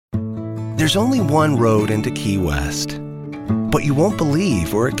There's only one road into Key West, but you won't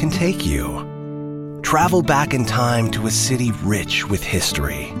believe where it can take you. Travel back in time to a city rich with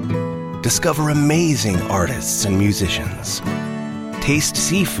history. Discover amazing artists and musicians. Taste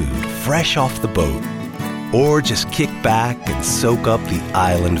seafood fresh off the boat. Or just kick back and soak up the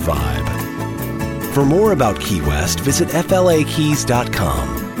island vibe. For more about Key West, visit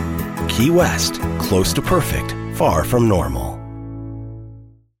flakeys.com. Key West, close to perfect, far from normal.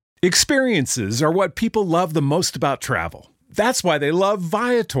 Experiences are what people love the most about travel. That's why they love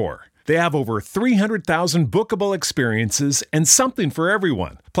Viator. They have over 300,000 bookable experiences and something for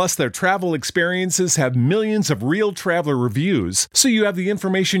everyone. Plus, their travel experiences have millions of real traveler reviews, so you have the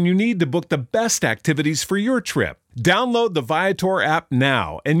information you need to book the best activities for your trip. Download the Viator app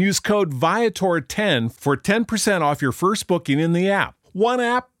now and use code Viator10 for 10% off your first booking in the app. One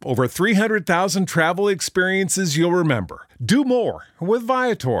app, over 300,000 travel experiences you'll remember. Do more with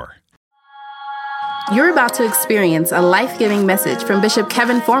Viator. You're about to experience a life-giving message from Bishop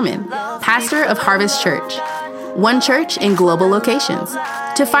Kevin Foreman, pastor of Harvest Church. One church in global locations.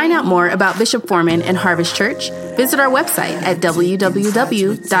 To find out more about Bishop Foreman and Harvest Church, visit our website at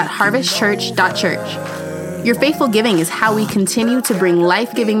www.harvestchurch.church. Your faithful giving is how we continue to bring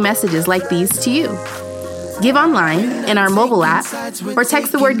life-giving messages like these to you. Give online, in our mobile app, or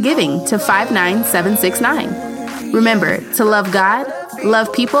text the word giving to 59769. Remember to love God,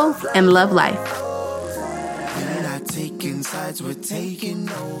 love people, and love life. We're taking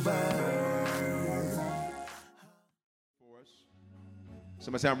over.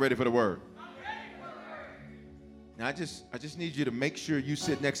 Somebody say, I'm ready for the word. Now, I just need you to make sure you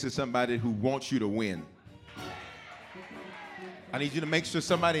sit next to somebody who wants you to win. I need you to make sure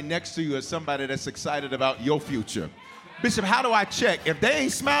somebody next to you is somebody that's excited about your future. Bishop, how do I check? If they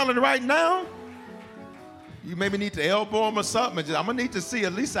ain't smiling right now, you maybe need to elbow them or something. I'm going to need to see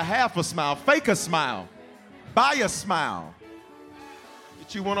at least a half a smile, fake a smile, buy a smile.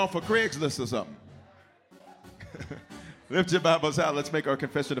 Get you one off of Craigslist or something. Lift your Bibles out. Let's make our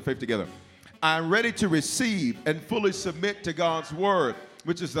confession of faith together. I'm ready to receive and fully submit to God's word,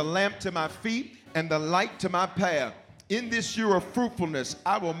 which is the lamp to my feet and the light to my path. In this year of fruitfulness,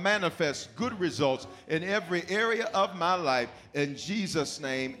 I will manifest good results in every area of my life. In Jesus'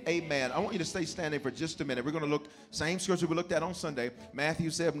 name, amen. I want you to stay standing for just a minute. We're going to look, same scripture we looked at on Sunday, Matthew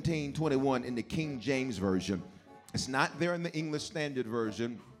 17:21 in the King James Version. It's not there in the English Standard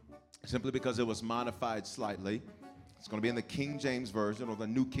Version, simply because it was modified slightly. It's going to be in the King James Version or the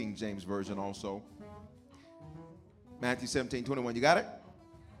New King James Version also. Matthew 17:21. You got it?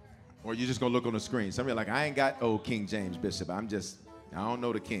 Or you just going to look on the screen. Some of you are like, I ain't got old King James, Bishop. I don't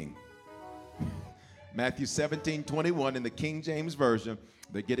know the King. Matthew 17:21 in the King James Version.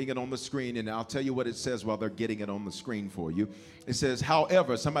 They're getting it on the screen, and I'll tell you what it says while they're getting it on the screen for you. It says,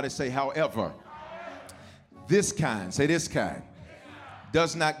 however, somebody say, however, this kind, say this kind,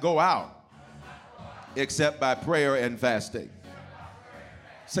 does not go out except by prayer and fasting.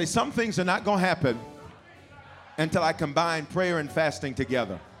 Say, some things are not going to happen until I combine prayer and fasting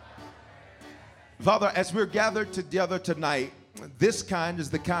together. Father, as we're gathered together tonight, this kind is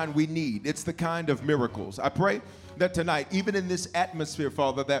the kind we need. It's the kind of miracles. I pray that tonight, even in this atmosphere,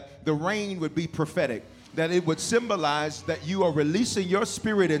 Father, that the rain would be prophetic, that it would symbolize that you are releasing your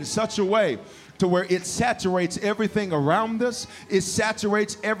spirit in such a way to where it saturates everything around us, it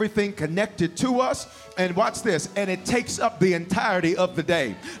saturates everything connected to us, and watch this, and it takes up the entirety of the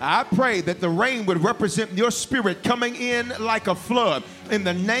day. I pray that the rain would represent your spirit coming in like a flood in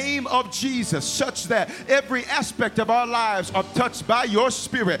the name of Jesus, such that every aspect of our lives are touched by your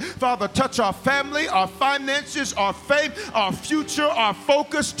spirit. Father, touch our family, our finances, our faith, our future, our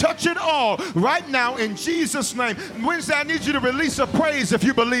focus, touch it all right now in Jesus' name. Wednesday, I need you to release a praise if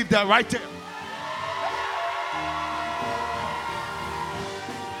you believe that right there.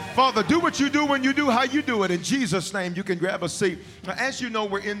 Father, do what you do when you do how you do it. In Jesus' name, you can grab a seat. Now, as you know,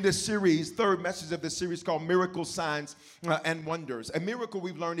 we're in this series, third message of this series called Miracles, Signs, and Wonders. A miracle,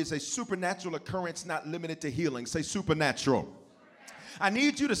 we've learned, is a supernatural occurrence not limited to healing. Say supernatural. I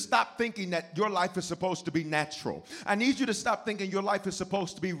need you to stop thinking that your life is supposed to be natural. I need you to stop thinking your life is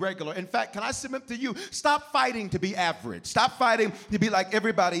supposed to be regular. In fact, can I submit to you, stop fighting to be average. Stop fighting to be like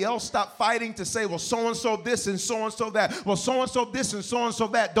everybody else. Stop fighting to say, well, so-and-so this and so-and-so that. Well, so-and-so this and so-and-so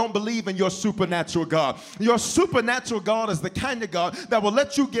that. Don't believe in your supernatural God. Your supernatural God is the kind of God that will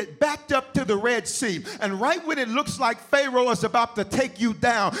let you get backed up to the Red Sea. And right when it looks like Pharaoh is about to take you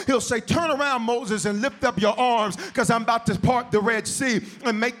down, he'll say, turn around, Moses, and lift up your arms because I'm about to part the Red Sea. sea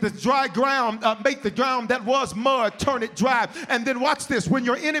and make the ground that was mud, turn it dry. And then watch this. When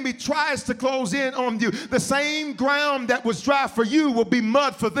your enemy tries to close in on you, the same ground that was dry for you will be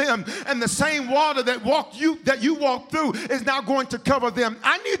mud for them. And the same water that you walked through is now going to cover them.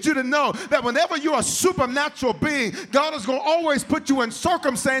 I need you to know that whenever you're a supernatural being, God is going to always put you in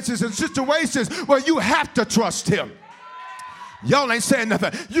circumstances and situations where you have to trust him. Y'all ain't saying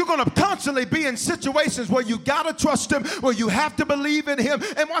nothing. You're going to constantly be in situations where you got to trust him, where you have to believe in him.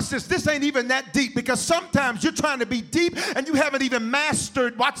 And watch this. This ain't even that deep, because sometimes you're trying to be deep and you haven't even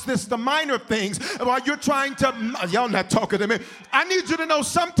mastered, watch this, the minor things while you're trying to, y'all not talking to me. I need you to know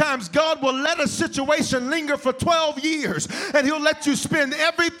sometimes God will let a situation linger for 12 years and he'll let you spend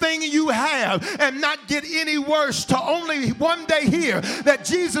everything you have and not get any worse, to only one day hear that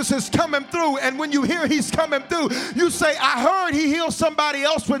Jesus is coming through. And when you hear he's coming through, you say, I heard he healed somebody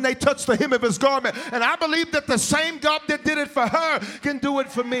else when they touched the hem of his garment. And I believe that the same God that did it for her can do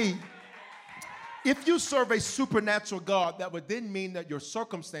it for me. If you serve a supernatural God, that would then mean that your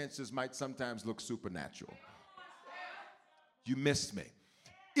circumstances might sometimes look supernatural. You missed me.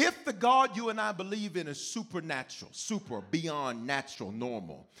 If the God you and I believe in is supernatural, super, beyond natural,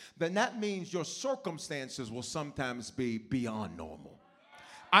 normal, then that means your circumstances will sometimes be beyond normal.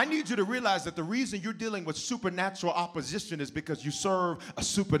 I need you to realize that the reason you're dealing with supernatural opposition is because you serve a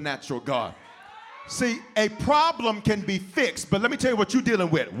supernatural God. See, a problem can be fixed, but let me tell you what you're dealing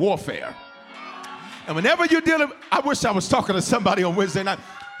with: warfare. And whenever you're dealing, I wish I was talking to somebody on Wednesday night.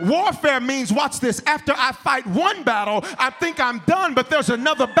 Warfare means, watch this, after I fight one battle, I think I'm done, but there's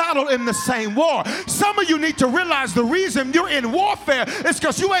another battle in the same war. Some of you need to realize the reason you're in warfare is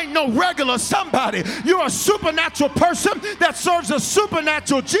because you ain't no regular somebody. You're a supernatural person that serves a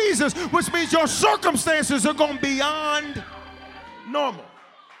supernatural Jesus, which means your circumstances are going beyond normal.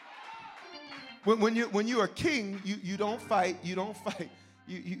 When you're a king, you don't fight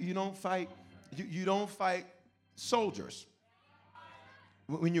soldiers.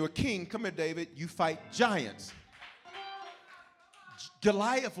 When you're a king, come here, David, you fight giants.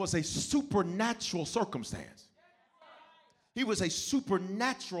 Goliath was a supernatural circumstance. He was a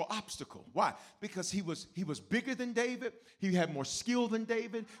supernatural obstacle. Why? Because he was bigger than David. He had more skill than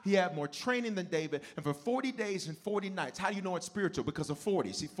David. He had more training than David. And for 40 days and 40 nights, how do you know it's spiritual? Because of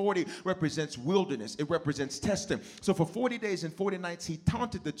 40. See, 40 represents wilderness. It represents testing. So for 40 days and 40 nights, he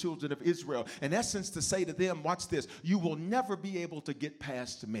taunted the children of Israel, in essence, to say to them, watch this, you will never be able to get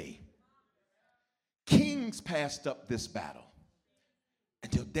past me. Kings passed up this battle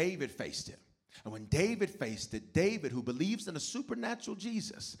until David faced him. And when David faced it, David, who believes in a supernatural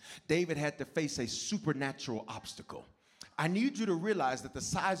Jesus, David had to face a supernatural obstacle. I need you to realize that the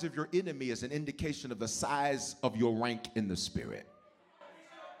size of your enemy is an indication of the size of your rank in the spirit.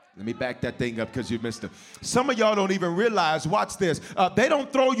 Let me back that thing up because you missed it. Some of y'all don't even realize, watch this, they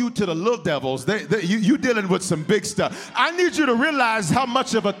don't throw you to the little devils. You dealing with some big stuff. I need you to realize how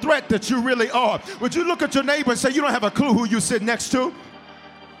much of a threat that you really are. Would you look at your neighbor and say, you don't have a clue who you sit next to?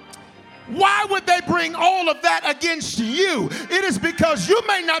 Why would they bring all of that against you? It is because you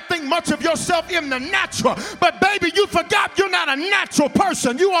may not think much of yourself in the natural, but baby, you forgot you're not a natural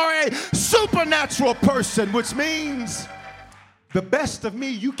person. You are a supernatural person, which means the best of me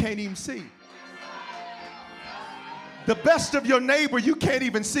you can't even see. The best of your neighbor you can't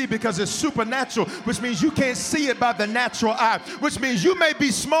even see because it's supernatural, which means you can't see it by the natural eye, which means you may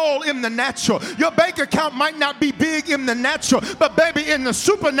be small in the natural. Your bank account might not be big in the natural, but baby, in the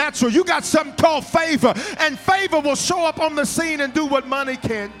supernatural, you got something called favor, and favor will show up on the scene and do what money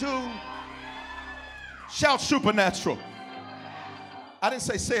can't do. Shout supernatural. I didn't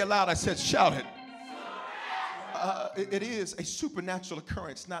say it loud, I said shout it. It is a supernatural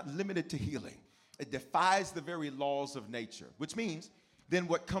occurrence, not limited to healing. It defies the very laws of nature, which means then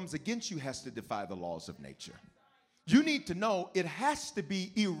what comes against you has to defy the laws of nature. You need to know it has to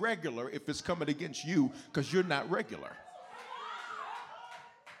be irregular if it's coming against you, because you're not regular.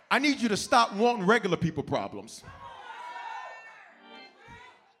 I need you to stop wanting regular people problems.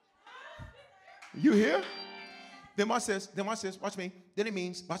 You hear? Then watch this, watch me. Then it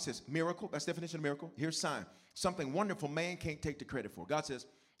means, watch this, miracle, that's the definition of miracle. Here's sign. Something wonderful man can't take the credit for. God says,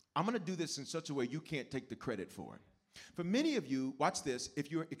 I'm going to do this in such a way you can't take the credit for it. For many of you, watch this, if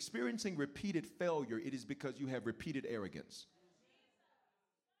you're experiencing repeated failure, it is because you have repeated arrogance.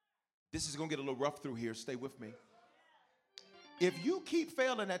 This is going to get a little rough through here. Stay with me. If you keep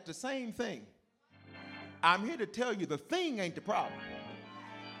failing at the same thing, I'm here to tell you the thing ain't the problem.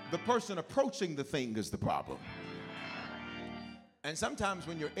 The person approaching the thing is the problem. And sometimes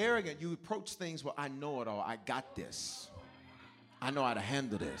when you're arrogant, you approach things, well, I know it all. I got this. I know how to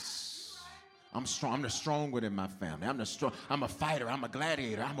handle this. I'm strong. I'm the strong one in my family. I'm a fighter. I'm a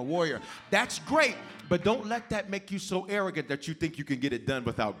gladiator. I'm a warrior. That's great, but don't let that make you so arrogant that you think you can get it done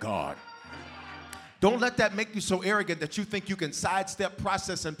without God. Don't let that make you so arrogant that you think you can sidestep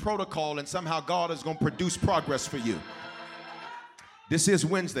process and protocol and somehow God is going to produce progress for you. This is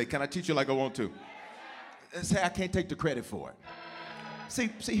Wednesday. Can I teach you like I want to? Say I can't take the credit for it. See,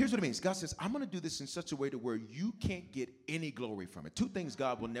 here's what it means. God says, I'm going to do this in such a way to where you can't get any glory from it. Two things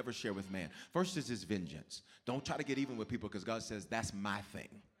God will never share with man. First is his vengeance. Don't try to get even with people because God says, that's my thing.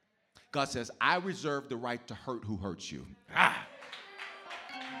 God says, I reserve the right to hurt who hurts you.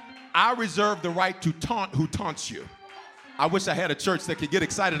 I reserve the right to taunt who taunts you. I wish I had a church that could get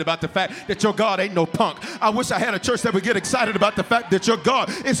excited about the fact that your God ain't no punk. I wish I had a church that would get excited about the fact that your God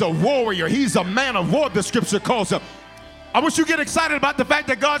is a warrior. He's a man of war, the scripture calls him. I wish you get excited about the fact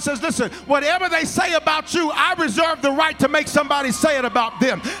that God says, listen, whatever they say about you, I reserve the right to make somebody say it about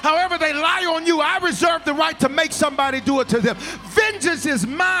them. However they lie on you, I reserve the right to make somebody do it to them. Vengeance is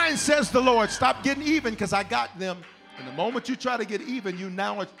mine, says the Lord. Stop getting even because I got them. And the moment you try to get even, you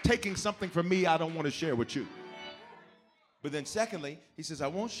now are taking something from me I don't want to share with you. But then secondly, he says, I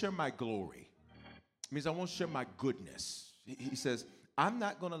won't share my glory. It means I won't share my goodness. He says, I'm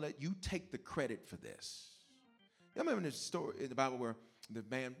not going to let you take the credit for this. You remember this story in the Bible where the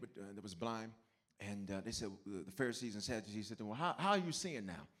man that was blind, and they said, the Pharisees and Sadducees said to him, well, how are you seeing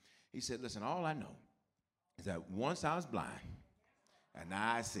now? He said, listen, all I know is that once I was blind, and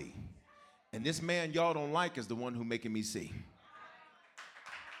now I see. And this man y'all don't like is the one who making me see.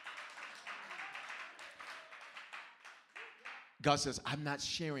 God says, I'm not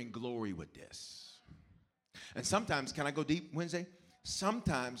sharing glory with this. And sometimes, can I go deep Wednesday?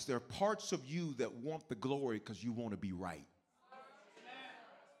 Sometimes there are parts of you that want the glory because you want to be right.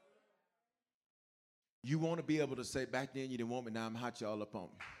 You want to be able to say, back then you didn't want me, now I'm hot y'all up on me.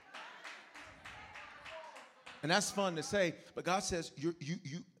 And that's fun to say, but God says, you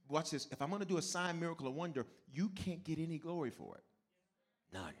watch this. If I'm going to do a sign, miracle, or wonder, you can't get any glory for it.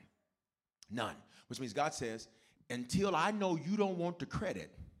 None. None. Which means God says, until I know you don't want the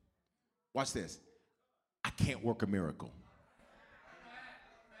credit, watch this, I can't work a miracle.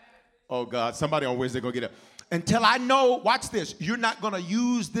 Oh, God, somebody on Wednesday going to get it. Until I know, watch this, you're not going to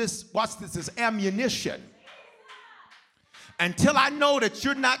use this, watch this, as ammunition. Until I know that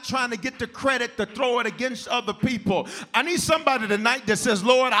you're not trying to get the credit to throw it against other people. I need somebody tonight that says,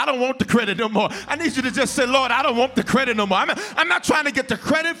 Lord, I don't want the credit no more. I need you to just say, Lord, I don't want the credit no more. I'm not trying to get the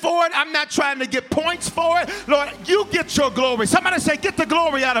credit for it. I'm not trying to get points for it. Lord, you get your glory. Somebody say, get the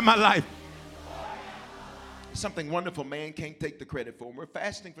glory out of my life. Something wonderful man can't take the credit for. We're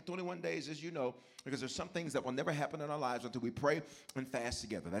fasting for 21 days, as you know, because there's some things that will never happen in our lives until we pray and fast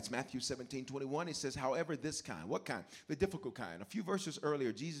together. That's Matthew 17:21. He says, however, this kind. What kind? The difficult kind. A few verses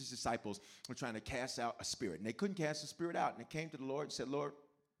earlier, Jesus' disciples were trying to cast out a spirit, and they couldn't cast the spirit out. And they came to the Lord and said, Lord,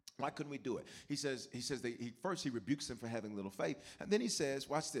 why couldn't we do it? He says, first he rebukes them for having little faith. And then he says,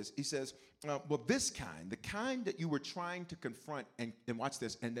 watch this. He says, well, this kind, the kind that you were trying to confront and watch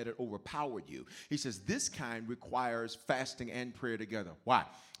this, and that it overpowered you. He says, this kind requires fasting and prayer together. Why?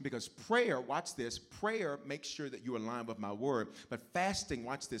 Because prayer, watch this, prayer makes sure that you align with my word. But fasting,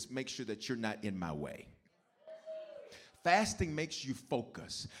 watch this, makes sure that you're not in my way. Fasting makes you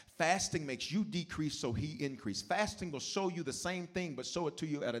focus. Fasting makes you decrease so he increase. Fasting will show you the same thing, but show it to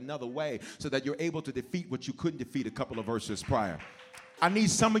you at another way so that you're able to defeat what you couldn't defeat a couple of verses prior. I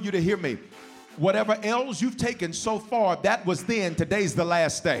need some of you to hear me. Whatever L's you've taken so far, that was then. Today's the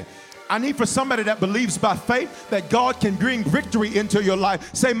last day. I need for somebody that believes by faith that God can bring victory into your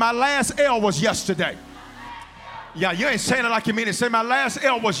life. Say, my last L was yesterday. Yeah, you ain't saying it like you mean it. Say, my last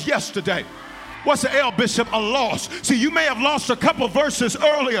L was yesterday. What's the L, Bishop? A loss. See, you may have lost a couple verses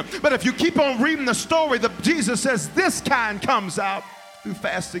earlier, but if you keep on reading the story, Jesus says this kind comes out through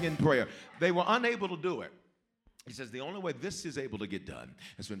fasting and prayer. They were unable to do it. He says the only way this is able to get done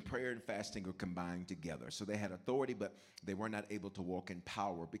is when prayer and fasting are combined together. So they had authority, but they were not able to walk in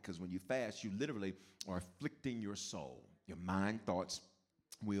power, because when you fast, you literally are afflicting your soul, your mind, thoughts,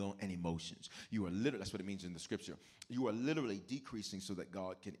 will, and emotions. You are literally, that's what it means in the scripture. You are literally decreasing so that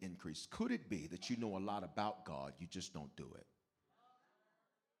God can increase. Could it be that you know a lot about God, you just don't do it?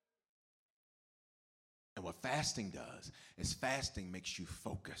 And what fasting does is fasting makes you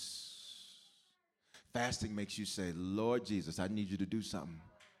focus. Fasting makes you say, Lord Jesus, I need you to do something,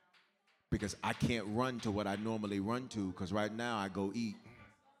 because I can't run to what I normally run to, because right now I go eat.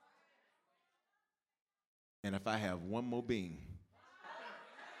 And if I have one more bean,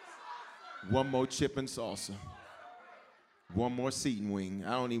 one more chip and salsa, one more seating wing.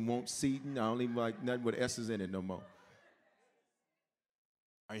 I don't even want seating. I don't even like nothing with S's in it no more.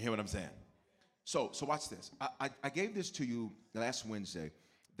 Are you hearing what I'm saying? So watch this. I gave this to you last Wednesday.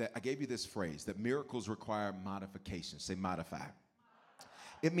 That I gave you this phrase that miracles require modification. Say modify.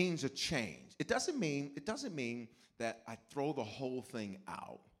 It means a change. It doesn't mean that I throw the whole thing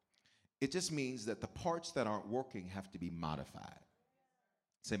out. It just means that the parts that aren't working have to be modified.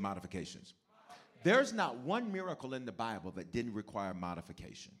 Say modifications. There's not one miracle in the Bible that didn't require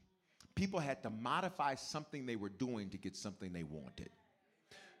modification. People had to modify something they were doing to get something they wanted.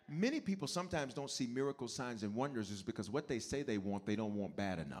 Many people sometimes don't see miracles, signs, and wonders is because what they say they don't want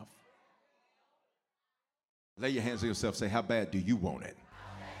bad enough. Lay your hands on yourself, say, how bad do you want it?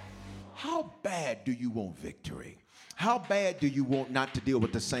 How bad do you want victory? How bad do you want not to deal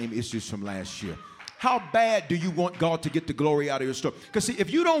with the same issues from last year? How bad do you want God to get the glory out of your story? Because see,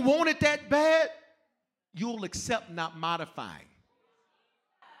 if you don't want it that bad, you'll accept not modifying.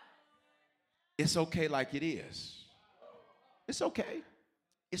 It's okay like it is. It's okay.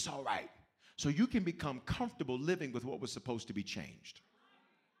 It's all right. So you can become comfortable living with what was supposed to be changed.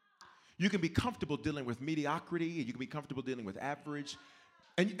 You can be comfortable dealing with mediocrity, and you can be comfortable dealing with average.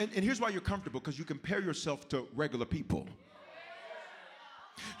 And here's why you're comfortable, because you compare yourself to regular people.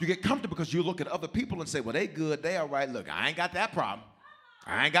 You get comfortable because you look at other people and say, well, they good, they all right. Look, I ain't got that problem.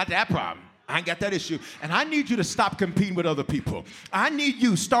 I ain't got that problem. I ain't got that issue. And I need you to stop competing with other people. I need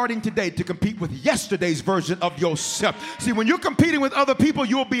you, starting today, to compete with yesterday's version of yourself. See, when you're competing with other people,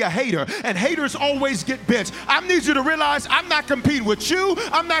 you'll be a hater. And haters always get bitched. I need you to realize I'm not competing with you.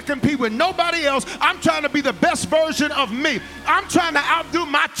 I'm not competing with nobody else. I'm trying to be the best version of me. I'm trying to outdo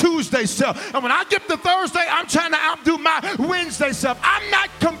my Tuesday self. And when I get to Thursday, I'm trying to outdo my Wednesday self. I'm not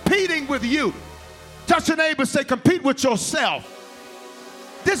competing with you. Touch your neighbor, say, compete with yourself.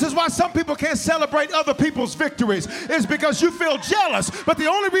 This is why some people can't celebrate other people's victories. It's because you feel jealous. But the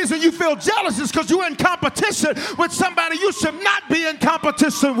only reason you feel jealous is because you're in competition with somebody you should not be in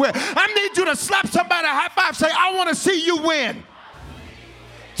competition with. I need you to slap somebody a high five. Say, I want to see you win.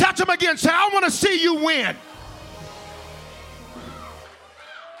 Touch them again. Say, I want to see you win.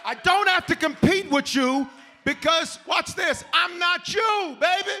 I don't have to compete with you because, watch this, I'm not you,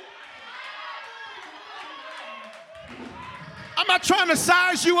 baby. I'm not trying to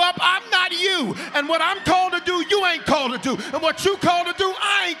size you up. I'm not you. And what I'm called to do, you ain't called to do. And what you called to do,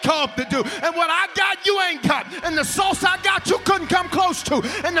 I ain't called to do. And what I got, you ain't got. And the sauce I got, you couldn't come close to.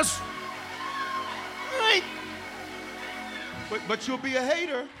 And the... But you'll be a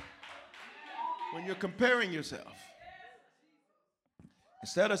hater when you're comparing yourself.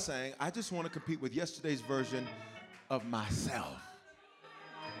 Instead of saying, I just want to compete with yesterday's version of myself.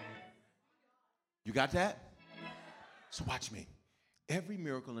 You got that? So watch me. Every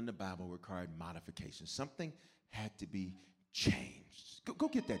miracle in the Bible required modification. Something had to be changed. Go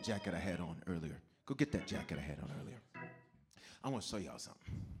get that jacket I had on earlier. Go get that jacket I had on earlier. I want to show y'all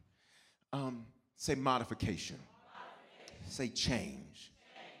something. Say modification. Say change.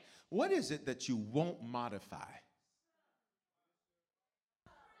 What is it that you won't modify?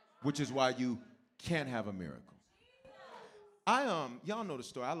 Which is why you can't have a miracle. Y'all know the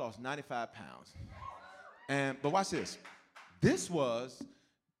story. I lost 95 pounds. But watch this. This was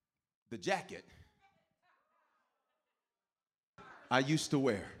the jacket I used to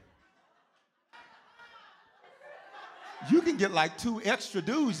wear. You can get like 2 extra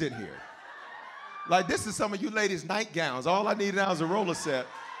dudes in here. Like, this is some of you ladies' nightgowns. All I need now is a roller set.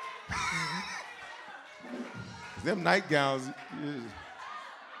 Them nightgowns,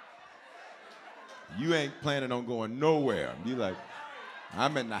 you ain't planning on going nowhere. You like,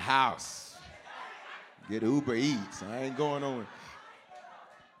 I'm in the house. Get Uber Eats. I ain't going on.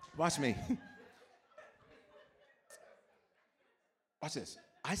 Watch me. Watch this.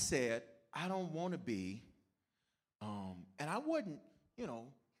 I said, I don't want to be, and I wasn't,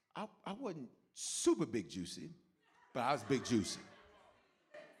 I wasn't super big juicy, but I was big juicy.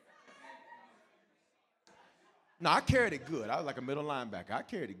 No, I carried it good. I was like a middle linebacker. I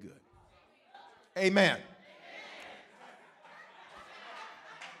carried it good. Amen.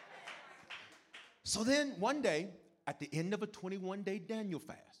 So then one day, at the end of a 21-day Daniel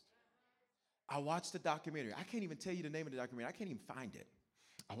fast, I watched the documentary. I can't even tell you the name of the documentary. I can't even find it.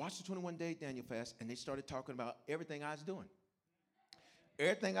 I watched the 21-day Daniel fast, and they started talking about everything I was doing.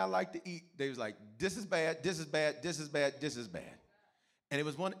 Everything I like to eat, they was like, this is bad, this is bad, this is bad, this is bad. And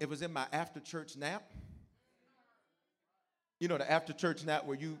it was in my after-church nap. You know, the after-church nap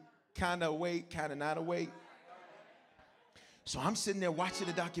where you kind of awake, kind of not awake. So I'm sitting there watching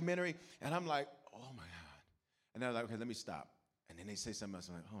the documentary, and I'm like, oh, my God. And they're like, okay, let me stop. And then they say something else.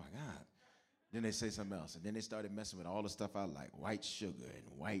 I'm like, oh, my God. Then they say something else. And then they started messing with all the stuff I like, white sugar and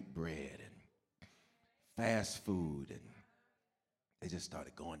white bread and fast food. And they just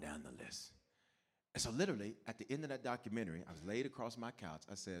started going down the list. And so literally, at the end of that documentary, I was laid across my couch.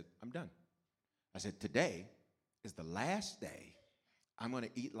 I said, I'm done. I said, today is the last day I'm going to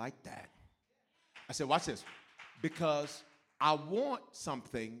eat like that. I said, watch this. Because I want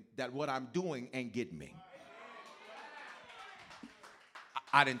something that what I'm doing ain't getting me.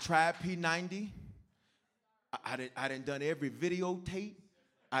 I done tried P90. I done done every videotape.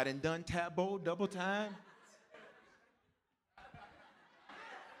 I done Taboo, double time.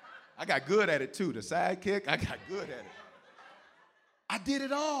 I got good at it too. The sidekick, I got good at it. I did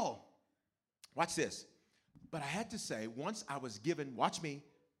it all. Watch this. But I had to say, once I was given, watch me,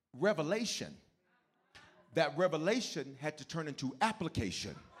 revelation, that revelation had to turn into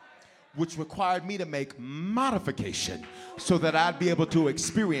application, which required me to make modification so that I'd be able to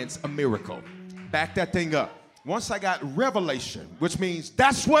experience a miracle. Back that thing up. Once I got revelation, which means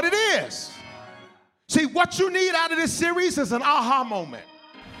that's what it is. See, what you need out of this series is an aha moment.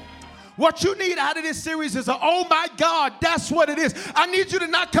 What you need out of this series is oh my God, that's what it is. I need you to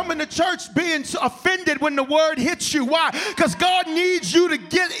not come into church being offended when the word hits you. Why? Because God needs you to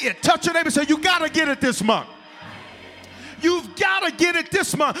get it. Touch your neighbor and say, you got to get it this month. You've got to get it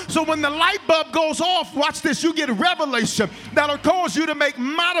this month. So when the light bulb goes off, watch this, you get revelation that'll cause you to make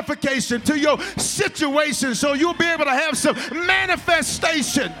modification to your situation so you'll be able to have some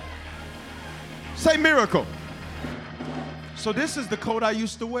manifestation. Say miracle. So this is the coat I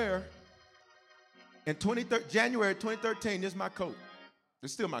used to wear. In January 2013, this is my coat.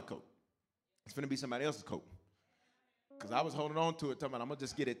 It's still my coat. It's going to be somebody else's coat. Because I was holding on to it, talking about I'm going to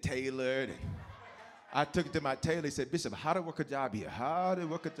just get it tailored. And I took it to my tailor. He said, Bishop, how to work a job here? How to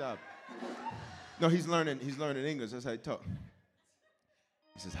work a job? No, he's learning English. That's how he talk.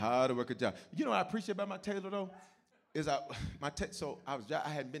 He says, how to work a job. You know what I appreciate about my tailor, though? Is I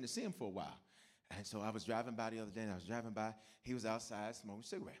hadn't been to see him for a while. And so I was driving by the other day, and I was driving by. He was outside smoking a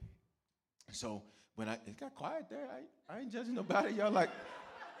cigarette. So when it got quiet there, I ain't judging nobody. Y'all like,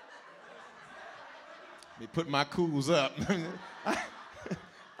 me put my cools up.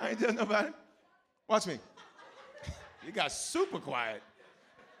 I ain't judging nobody. Watch me. It got super quiet.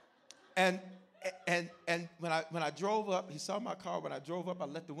 And when I drove up, he saw my car. When I drove up, I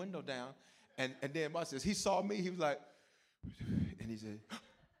let the window down. And then watch this. He saw me. He was like, and he said,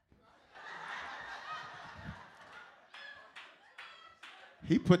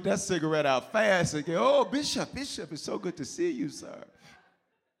 he put that cigarette out fast and go, oh, Bishop, it's so good to see you, sir.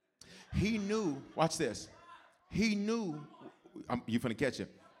 He knew, watch this. He knew, you're going to catch it.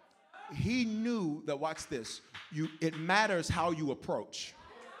 He knew that, watch this, it matters how you approach.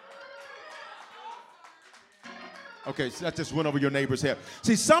 Okay, so that just went over your neighbor's head.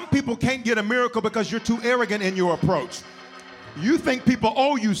 See, some people can't get a miracle because you're too arrogant in your approach. You think people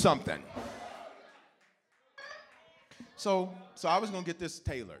owe you something. So I was going to get this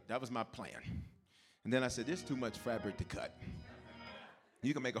tailored. That was my plan. And then I said, there's too much fabric to cut.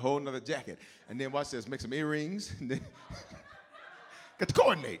 You can make a whole nother jacket. And then watch this, make some earrings. And then got to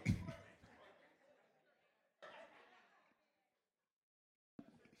coordinate.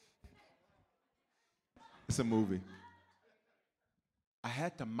 It's a movie. I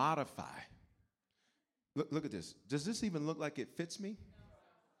had to modify. Look at this. Does this even look like it fits me?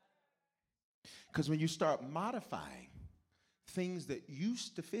 Because when you start modifying things that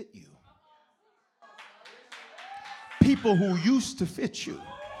used to fit you, people who used to fit you,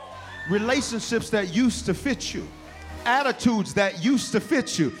 relationships that used to fit you, attitudes that used to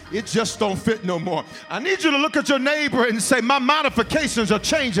fit you, it just don't fit no more. I need you to look at your neighbor and say, my modifications are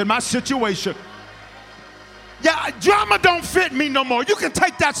changing my situation. Yeah, drama don't fit me no more. You can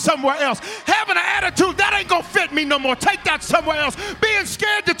take that somewhere else. Having an attitude, that ain't gonna fit me no more. Take that somewhere else. Being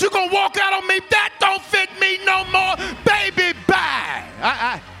scared that you're gonna walk out on me, that don't fit me no more. Baby,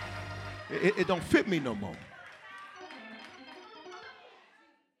 bye. It don't fit me no more.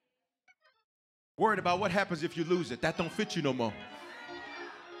 Worried about what happens if you lose it. That don't fit you no more.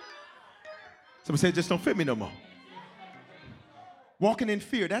 Somebody say, it just don't fit me no more. Walking in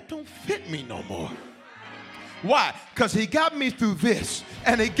fear, that don't fit me no more. Why? Because he got me through this,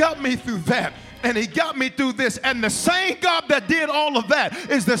 and he got me through that, and he got me through this. And the same God that did all of that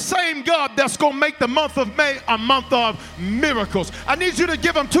is the same God that's going to make the month of May a month of miracles. I need you to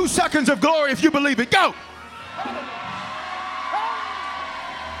give him 2 seconds of glory if you believe it. Go.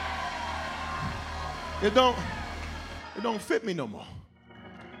 It don't fit me no more.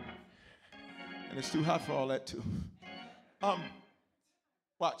 And it's too hot for all that too.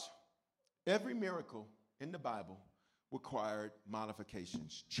 Watch. Every miracle in the Bible required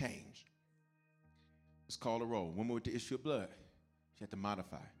modifications, change. It's called a roll. Woman with the issue of blood, she had to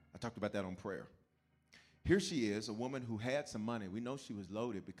modify. I talked about that on prayer. Here she is, a woman who had some money. We know she was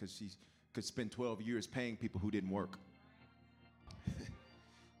loaded because she's could spend 12 years paying people who didn't work.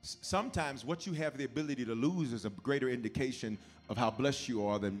 Sometimes what you have the ability to lose is a greater indication of how blessed you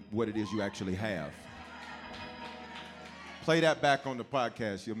are than what it is you actually have. Play that back on the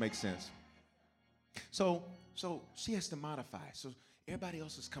podcast, it'll make sense. So she has to modify. So everybody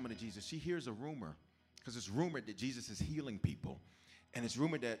else is coming to Jesus. She hears a rumor, because it's rumored that Jesus is healing people. And it's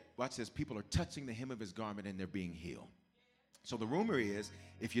rumored that, watch this, people are touching the hem of his garment and they're being healed. So the rumor is,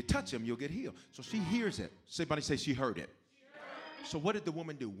 if you touch him, you'll get healed. So she hears it. Somebody say she heard it. So what did the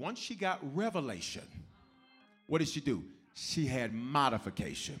woman do? Once she got revelation, what did she do? She had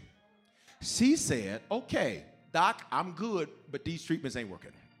modification. She said, okay, doc, I'm good, but these treatments ain't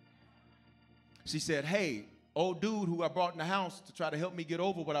working. She said, hey, old dude who I brought in the house to try to help me get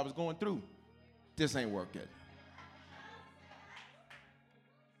over what I was going through, this ain't working.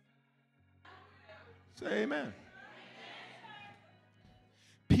 Say amen.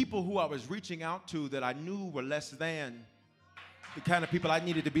 People who I was reaching out to that I knew were less than the kind of people I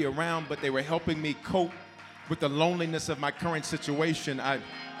needed to be around, but they were helping me cope with the loneliness of my current situation.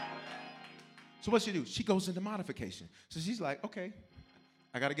 So what she do? She goes into modification. So she's like, okay,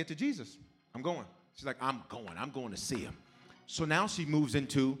 I got to get to Jesus. I'm going. She's like, I'm going to see him. So now she moves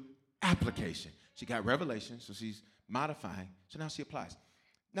into application. She got revelation, so she's modifying. So now she applies.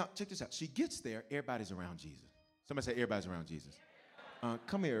 Now, check this out. She gets there, everybody's around Jesus. Somebody say everybody's around Jesus.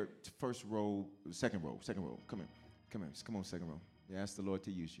 Come here, first row, second row. Come here. Come on, second row. Yeah, ask the Lord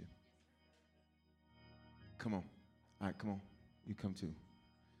to use you. Come on. All right, come on. You come too.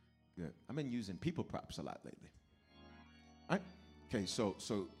 Good. I've been using people props a lot lately. All right? Okay, so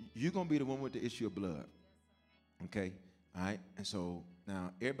you're going to be the one with the issue of blood. Okay? All right? And so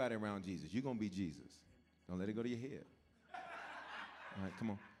now everybody around Jesus, you're going to be Jesus. Don't let it go to your head. All right,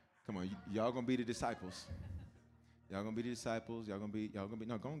 come on. Y'all going to be the disciples. Y'all going to be the disciples. Y'all going to be,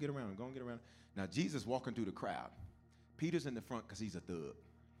 no, go and get around. Now, Jesus walking through the crowd. Peter's in the front because he's a thug.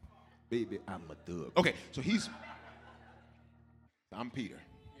 Baby, I'm a thug. Okay, so I'm Peter.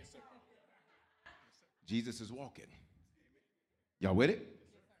 Yes, sir. Jesus is walking. Y'all with it?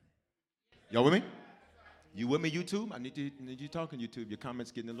 Y'all with me? You with me, YouTube? I need you talking, YouTube. Your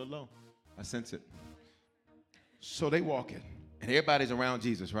comments getting a little low. I sense it. So they walking, and everybody's around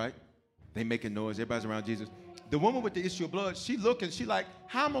Jesus, right? They making noise. Everybody's around Jesus. The woman with the issue of blood, she looking. She like,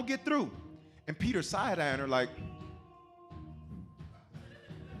 how am I gonna get through? And Peter side-eyeing her like,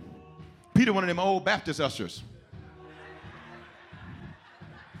 Peter, one of them old Baptist ushers.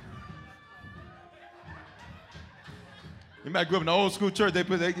 You might grew up in an old school church,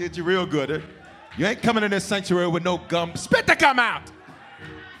 they get you real good. You ain't coming in this sanctuary with no gum. Spit the gum out.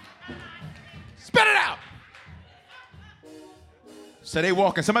 Spit it out. Say they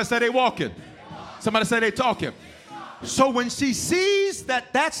walking. Somebody say they walking. Somebody say they talking. So when she sees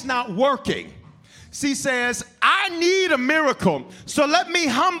that that's not working, she says, I need a miracle, so let me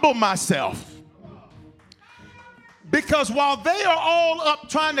humble myself. Because while they are all up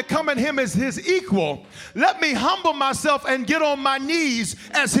trying to come at him as his equal, let me humble myself and get on my knees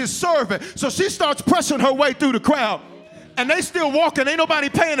as his servant. So she starts pressing her way through the crowd. And they still walking. Ain't nobody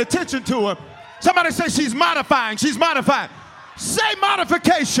paying attention to her. Somebody say she's modifying. She's modifying. Say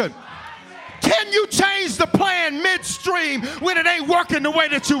modification. Can you change the plan midstream when it ain't working the way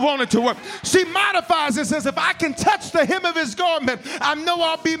that you want it to work? She modifies and says, if I can touch the hem of his garment, I know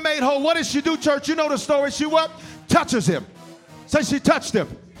I'll be made whole. What does she do, church? You know the story. She what? Touches him. Say she touched him.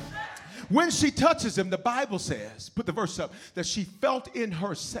 When she touches him, the Bible says, put the verse up, that she felt in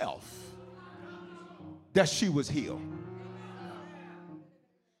herself that she was healed.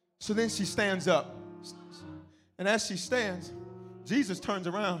 So then she stands up. And as she stands, Jesus turns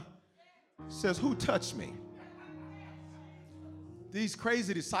around, says, who touched me? These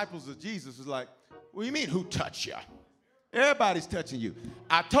crazy disciples of Jesus was like, what do you mean, who touched you? Everybody's touching you.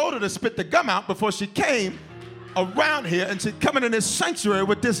 I told her to spit the gum out before she came around here, and she's coming in this sanctuary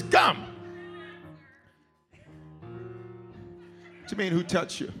with this gum. What you mean, who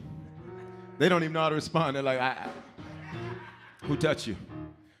touched you? They don't even know how to respond. They're like, who touched you?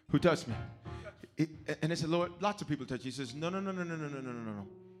 Who touched me? And they said, Lord, lots of people touch you. He says, no.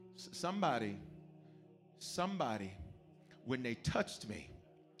 Somebody, when they touched me,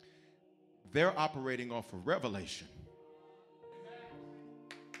 they're operating off of revelation.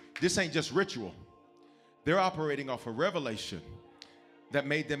 This ain't just ritual. They're operating off of revelation that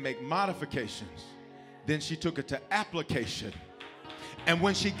made them make modifications. Then she took it to application. And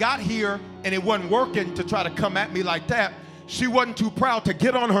when she got here and it wasn't working to try to come at me like that, she wasn't too proud to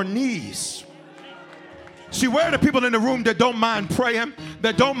get on her knees. See, where are the people in the room that don't mind praying,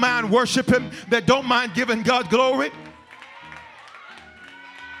 that don't mind worshiping, that don't mind giving God glory?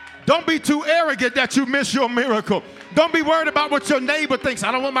 Don't be too arrogant that you miss your miracle. Don't be worried about what your neighbor thinks.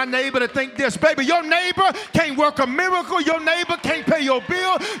 I don't want my neighbor to think this. Baby, your neighbor can't work a miracle. Your neighbor can't pay your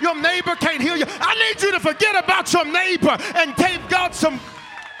bill. Your neighbor can't heal you. I need you to forget about your neighbor and give God some.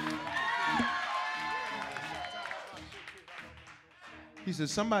 He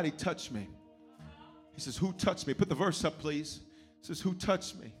says, somebody touched me. He says, who touched me? Put the verse up, please. He says, who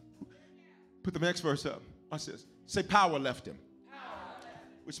touched me? Put the next verse up. Watch this. Say, power left him.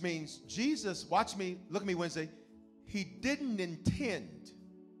 Which means Jesus, watch me, look at me Wednesday, he didn't intend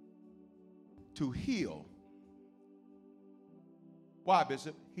to heal. Why,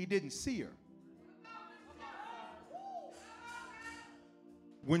 Bishop? He didn't see her.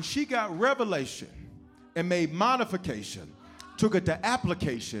 When she got revelation and made modification, took it to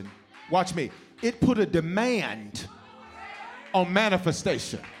application, watch me, it put a demand on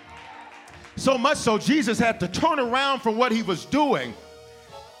manifestation. So much so Jesus had to turn around from what he was doing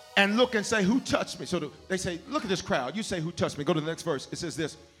and look and say, who touched me? So they say, look at this crowd. You say, who touched me? Go to the next verse. It says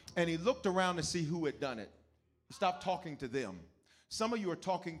this. And he looked around to see who had done it. He stopped talking to them. Some of you are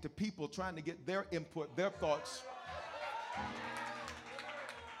talking to people trying to get their input, their thoughts.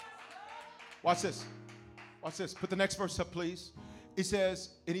 Watch this. Watch this. Put the next verse up, please. It says,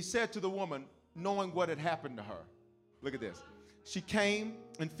 and he said to the woman, knowing what had happened to her. Look at this. She came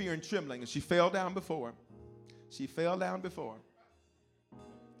in fear and trembling, and she fell down before him. She fell down before him.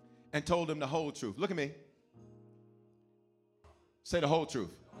 And told him the whole truth. Look at me. Say the whole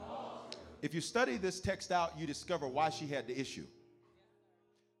truth. If you study this text out, you discover why she had the issue.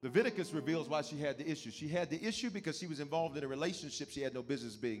 Leviticus reveals why she had the issue. She had the issue because she was involved in a relationship she had no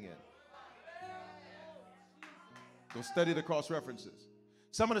business being in. Go study the cross references.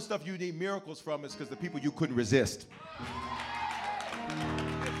 Some of the stuff you need miracles from is because the people you couldn't resist.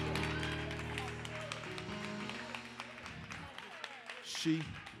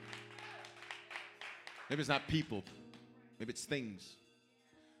 Maybe it's not people. Maybe it's things.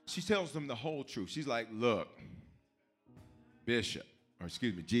 She tells them the whole truth. She's like, look, Bishop, or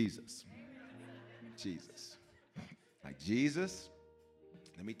excuse me, Jesus. Jesus. Like, Jesus,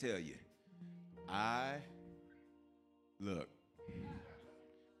 let me tell you, look,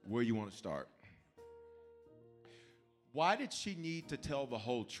 where you want to start? Why did she need to tell the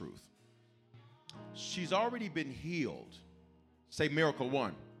whole truth? She's already been healed. Say miracle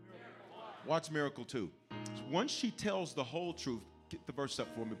 1. Watch miracle 2. Once she tells the whole truth, get the verse up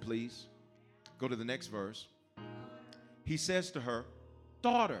for me, please. Go to the next verse. He says to her,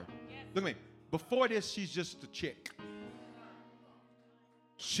 daughter. Look at me. Before this, she's just a chick.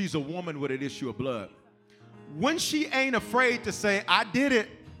 She's a woman with an issue of blood. When she ain't afraid to say, I did it.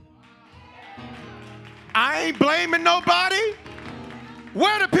 I ain't blaming nobody. Where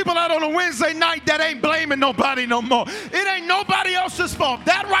are the people out on a Wednesday night that ain't blaming nobody no more? It ain't nobody else's fault.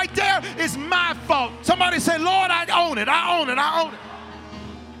 That right there is my fault. Somebody say, Lord, I own it. I own it. I own it.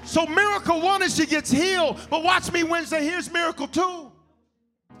 So miracle 1 is she gets healed. But watch me Wednesday. Here's miracle 2.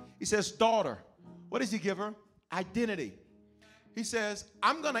 He says, daughter. What does he give her? Identity. He says,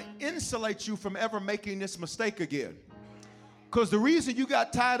 I'm going to insulate you from ever making this mistake again. Because the reason you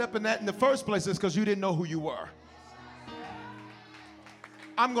got tied up in that in the first place is because you didn't know who you were.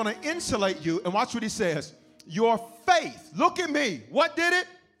 I'm going to insulate you. And watch what he says. Your faith. Look at me. What did it?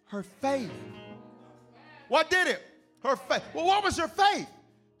 Her faith. What did it? Her faith. Well, what was her faith?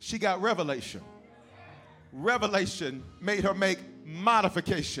 She got revelation. Revelation made her make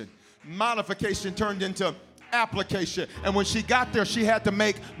modification. Modification turned into application. And when she got there, she had to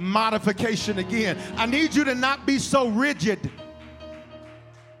make modification again. I need you to not be so rigid.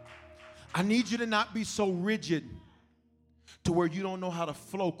 I need you to not be so rigid to where you don't know how to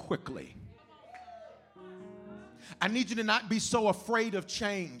flow quickly. I need you to not be so afraid of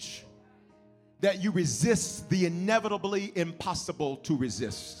change that you resist the inevitably impossible to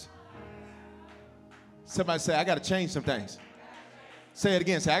resist. Somebody say, I got to change some things. Say it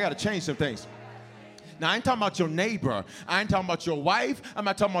again. Say, I got to change some things. Now, I ain't talking about your neighbor. I ain't talking about your wife. I'm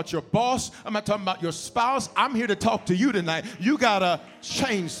not talking about your boss. I'm not talking about your spouse. I'm here to talk to you tonight. You got to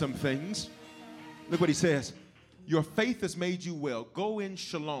change some things. Look what he says. Your faith has made you well. Go in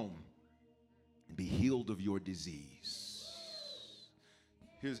shalom and be healed of your disease.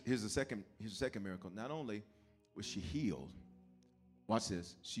 Here's the second miracle. Not only was she healed, watch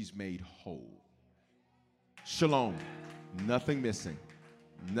this, she's made whole. Shalom. Nothing missing.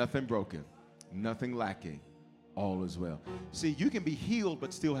 Nothing broken. Nothing lacking. All is well. See, you can be healed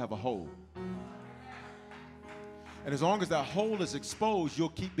but still have a hole. And as long as that hole is exposed, you'll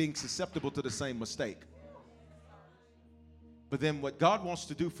keep being susceptible to the same mistake. But then what God wants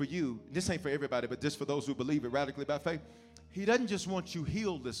to do for you, this ain't for everybody, but just for those who believe it radically by faith, he doesn't just want you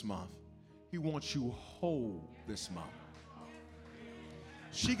healed this month. He wants you whole this month.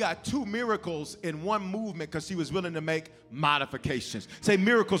 She got 2 miracles in one movement because she was willing to make modifications. Say,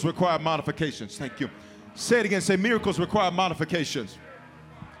 miracles require modifications. Thank you. Say it again. Say, miracles require modifications.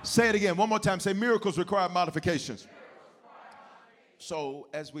 Say it again. One more time. Say, miracles require modifications. So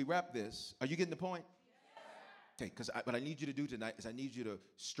as we wrap this, are you getting the point? Okay, because what I need you to do tonight is I need you to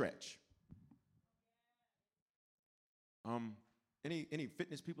stretch. Any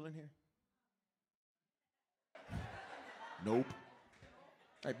fitness people in here? Nope.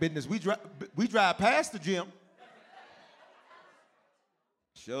 Hey, business, we drive past the gym.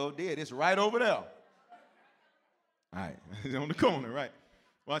 Sure did. It's right over there. All right, it's on the corner, right?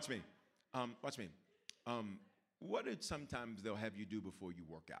 Watch me. Watch me. What did sometimes they'll have you do before you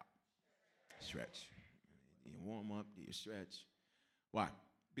work out? Stretch. You warm up, you stretch. Why?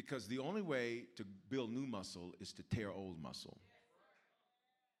 Because the only way to build new muscle is to tear old muscle.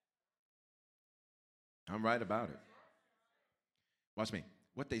 I'm right about it. Watch me.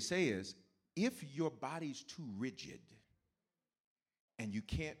 What they say is, if your body's too rigid and you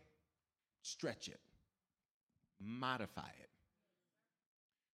can't stretch it, modify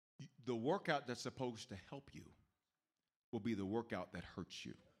it. The workout that's supposed to help you will be the workout that hurts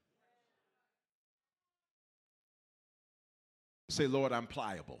you. Say, Lord, I'm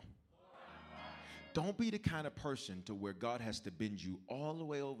pliable. Don't be the kind of person to where God has to bend you all the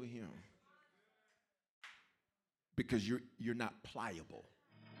way over here because you're not pliable.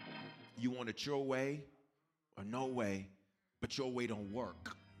 You want it your way or no way, but your way don't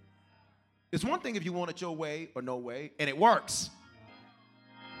work. It's one thing if you want it your way or no way, and it works.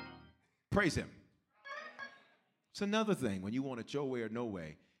 Praise him. It's another thing when you want it your way or no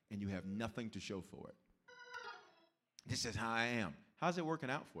way, and you have nothing to show for it. This is how I am. How's it working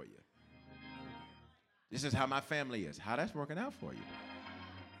out for you? This is how my family is. How that's working out for you?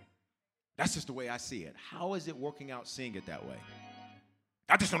 That's just the way I see it. How is it working out seeing it that way?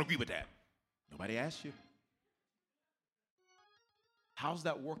 I just don't agree with that. Nobody asked you. How's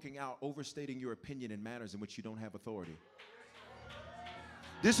that working out overstating your opinion in matters in which you don't have authority?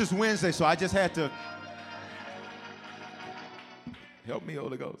 This is Wednesday, so I just had to help me,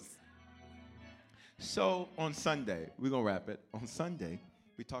 Holy Ghost. So on Sunday, we're going to wrap it. On Sunday,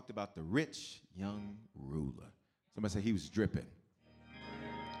 we talked about the rich young ruler. Somebody said he was dripping.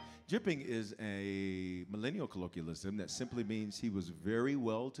 Dripping is a millennial colloquialism that simply means he was very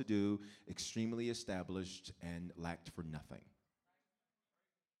well-to-do, extremely established, and lacked for nothing.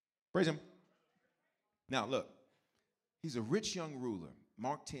 Praise him. Now, look, he's a rich young ruler.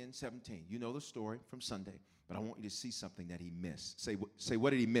 Mark 10:17. You know the story from Sunday, but I want you to see something that he missed. Say, what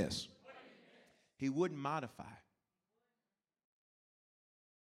did he miss? He wouldn't modify.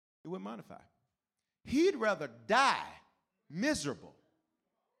 He wouldn't modify. He'd rather die miserable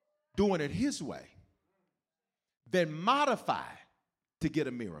doing it his way than modify to get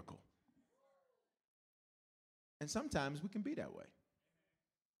a miracle. And sometimes we can be that way.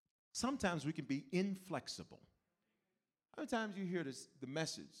 Sometimes we can be inflexible. Other times you hear the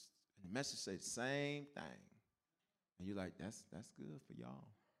message, and the message says the same thing. And you're like, that's good for y'all.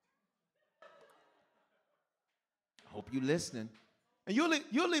 I hope you're listening. And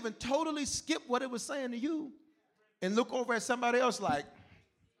you'll even totally skip what it was saying to you and look over at somebody else like,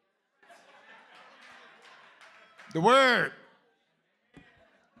 the word.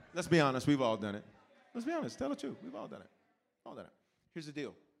 Let's be honest, we've all done it. Let's be honest, tell the truth. We've all done it. All done it. Here's the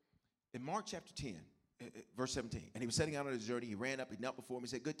deal. In Mark chapter 10, verse 17, and he was setting out on his journey. He ran up, he knelt before him. He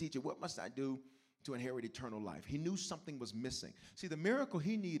said, good teacher, what must I do to inherit eternal life? He knew something was missing. See, the miracle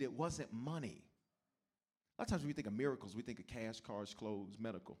he needed wasn't money. A lot of times when we think of miracles, we think of cash, cars, clothes,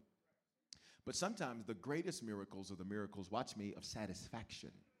 medical. But sometimes the greatest miracles are the miracles, watch me, of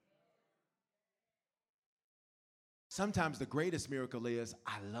satisfaction. Sometimes the greatest miracle is,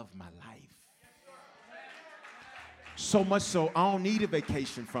 I love my life. So much so, I don't need a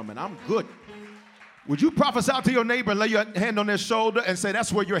vacation from it. I'm good. Would you prophesy to your neighbor and lay your hand on their shoulder and say,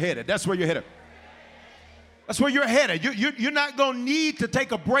 that's where you're headed. That's where you're headed. That's where you're headed. You're not going to need to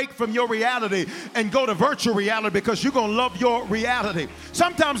take a break from your reality and go to virtual reality because you're going to love your reality.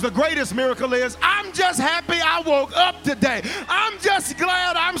 Sometimes the greatest miracle is, I'm just happy I woke up today. I'm just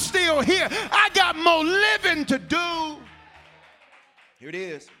glad I'm still here. I got more living to do. Here it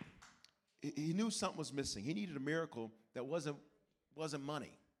is. He knew something was missing. He needed a miracle that wasn't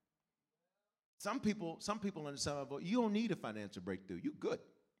money. Some people understand, well, you don't need a financial breakthrough. You good.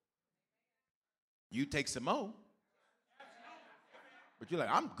 You take some more. But you're like,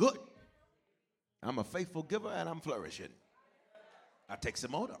 I'm good. I'm a faithful giver and I'm flourishing. I take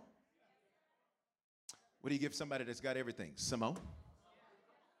some more though. What do you give somebody that's got everything? Some more.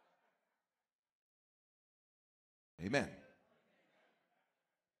 Amen.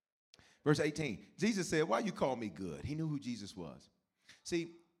 Verse 18, Jesus said, why you call me good? He knew who Jesus was.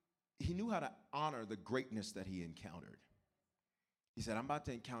 See, he knew how to honor the greatness that he encountered. He said, I'm about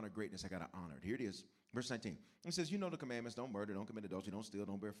to encounter greatness. I got to honor it. Here it is. Verse 19. He says, you know the commandments. Don't murder. Don't commit adultery. Don't steal.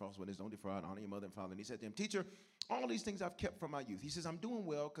 Don't bear false witness. Don't defraud. Honor your mother and father. And he said to him, teacher, all these things I've kept from my youth. He says, I'm doing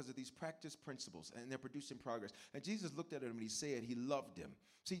well because of these practice principles, and they're producing progress. And Jesus looked at him and he said he loved him.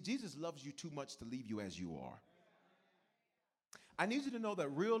 See, Jesus loves you too much to leave you as you are. I need you to know that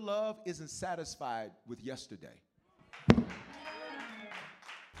real love isn't satisfied with yesterday.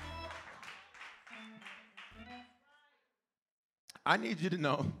 I need you to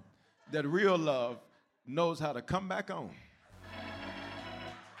know that real love knows how to come back on,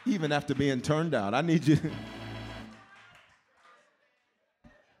 even after being turned out. I need you.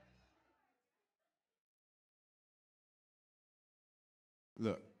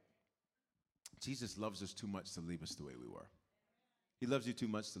 Look, Jesus loves us too much to leave us the way we were. He loves you too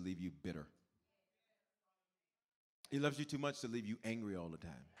much to leave you bitter. He loves you too much to leave you angry all the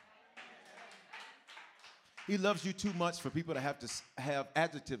time. He loves you too much for people to have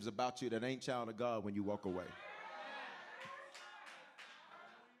adjectives about you that ain't child of God when you walk away.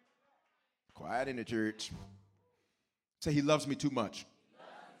 Quiet in the church. Say, he loves me too much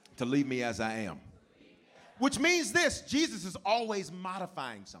to leave me as I am. Which means this, Jesus is always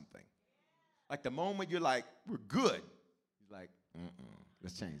modifying something. Like the moment you're like, we're good. He's like,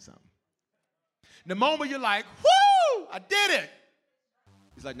 let's change something. The moment you're like, whoo, I did it.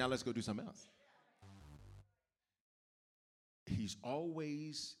 He's like, now let's go do something else. He's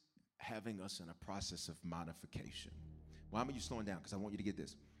always having us in a process of modification. Why am I slowing down? Because I want you to get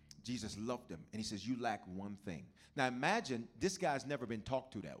this. Jesus loved him, and he says, you lack one thing. Now imagine this guy's never been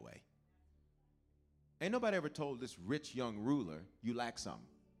talked to that way. Ain't nobody ever told this rich young ruler, you lack something.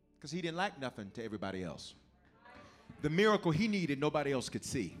 Because he didn't lack nothing to everybody else. The miracle he needed, nobody else could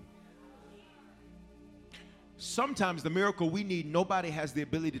see. Sometimes the miracle we need, nobody has the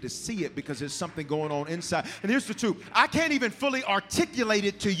ability to see it because there's something going on inside. And here's the truth. I can't even fully articulate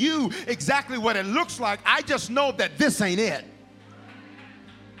it to you exactly what it looks like. I just know that this ain't it.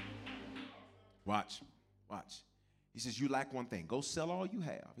 Watch. He says, you lack one thing. Go sell all you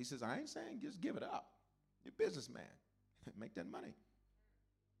have. He says, I ain't saying just give it up. You're a businessman. Make that money.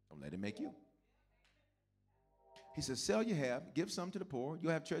 Don't let it make you. He says, sell you have, give some to the poor.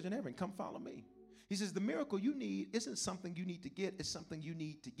 You'll have treasure in heaven. Come follow me. He says, the miracle you need isn't something you need to get. It's something you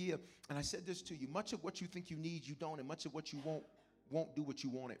need to give. And I said this to you. Much of what you think you need, you don't. And much of what you won't do what you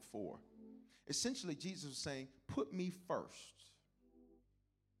want it for. Essentially, Jesus was saying, put me first.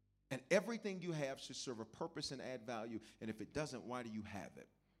 And everything you have should serve a purpose and add value. And if it doesn't, why do you have it?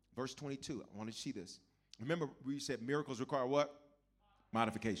 Verse 22, I want to see this. Remember, we said miracles require what?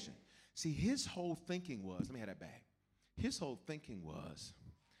 Modification. See, his whole thinking was, let me have that bag. His whole thinking was,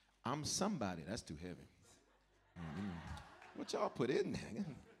 I'm somebody. That's too heavy. What y'all put in there?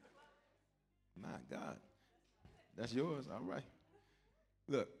 My God. That's yours. All right.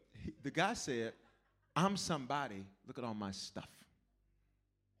 Look, the guy said, I'm somebody. Look at all my stuff.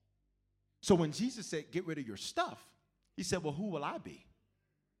 So when Jesus said, get rid of your stuff, he said, well, who will I be?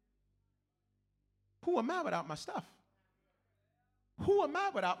 Who am I without my stuff? Who am I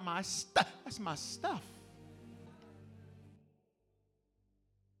without my stuff? That's my stuff.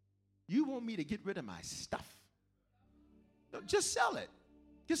 You want me to get rid of my stuff? No, just sell it.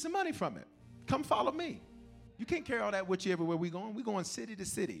 Get some money from it. Come follow me. You can't carry all that with you everywhere we're going. We're going city to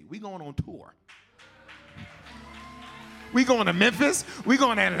city. We're going on tour. We going to Memphis. We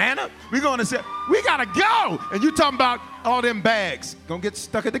going to Atlanta. We going to we got to go. And you talking about all them bags. Gonna get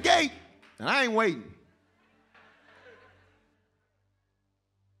stuck at the gate. And I ain't waiting.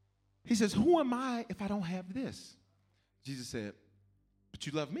 He says, who am I if I don't have this? Jesus said, but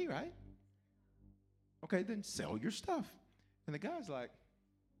you love me, right? Okay, then sell your stuff. And the guy's like,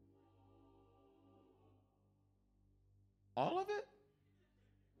 all of it?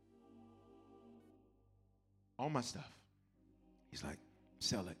 All my stuff. He's like,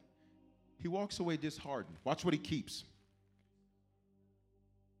 sell it. He walks away disheartened. Watch what he keeps.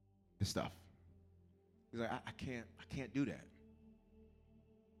 The stuff. He's like, I can't do that.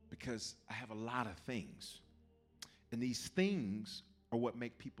 Because I have a lot of things. And these things are what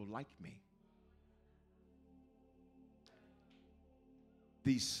make people like me.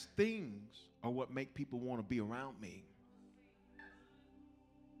 These things are what make people want to be around me.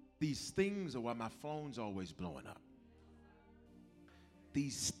 These things are why my phone's always blowing up.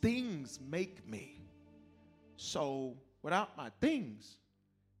 These things make me. So without my things,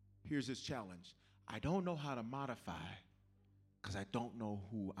 here's his challenge. I don't know how to modify because I don't know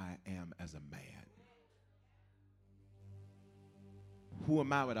who I am as a man. Who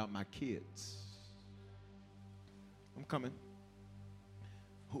am I without my kids? I'm coming.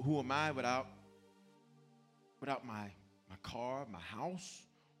 Who am I without my car, my house?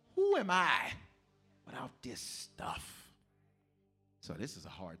 Who am I without this stuff? So this is a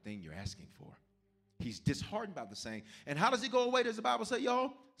hard thing you're asking for. He's disheartened by the saying. And how does he go away? Does the Bible say,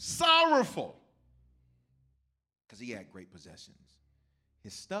 y'all? Sorrowful. Because he had great possessions.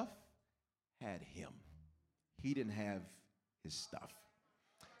 His stuff had him. He didn't have his stuff.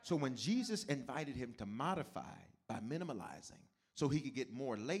 So when Jesus invited him to modify by minimalizing so he could get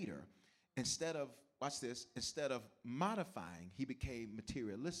more later, instead of, watch this, instead of modifying, he became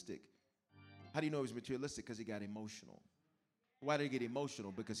materialistic. How do you know he was materialistic? Because he got emotional. Why did he get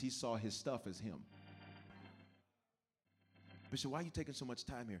emotional? Because he saw his stuff as him. Bishop, why are you taking so much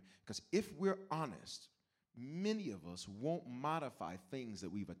time here? Because if we're honest, many of us won't modify things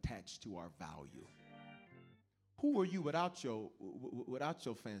that we've attached to our value. Who are you without your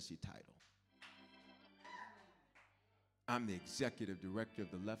fancy title? I'm the executive director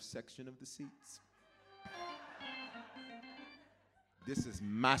of the left section of the seats. This is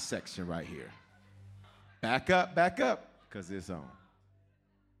my section right here. Back up, because it's on.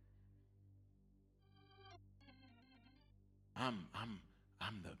 I'm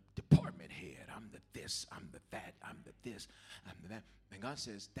the department head. I'm the this, I'm the that, I'm the this, I'm the that. And God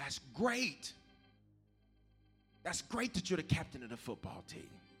says, that's great. That's great that you're the captain of the football team.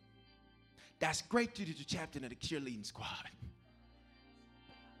 That's great that you're the captain of the cheerleading squad.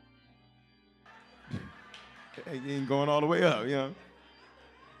 Hey, you ain't going all the way up, you know.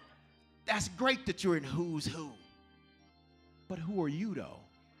 That's great that you're in who's who. But who are you, though?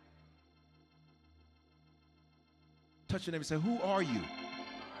 Touch your neighbor and say, who are you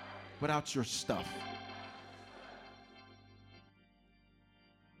without your stuff?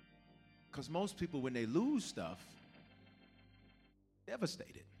 Because most people, when they lose stuff,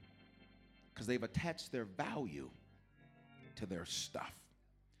 devastated. Because they've attached their value to their stuff.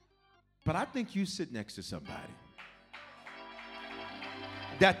 But I think you sit next to somebody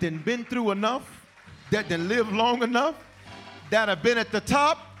that done been through enough, that done lived long enough, that have been at the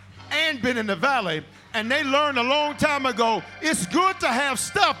top and been in the valley, and they learned a long time ago, it's good to have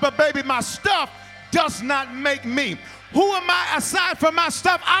stuff, but baby, my stuff does not make me. Who am I aside from my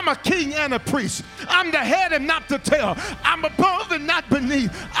stuff? I'm a king and a priest. I'm the head and not the tail. I'm above and not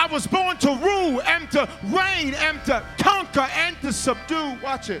beneath. I was born to rule and to reign and to conquer and to subdue.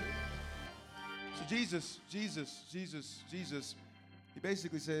 Watch it. So Jesus, he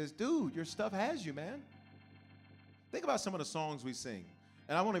basically says, dude, your stuff has you, man. Think about some of the songs we sing.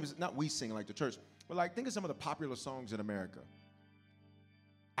 And I won't even, not we sing like the church, but like think of some of the popular songs in America.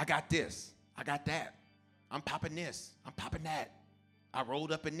 I got this. I got that. I'm popping this. I'm popping that. I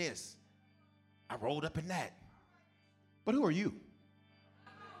rolled up in this. I rolled up in that. But who are you?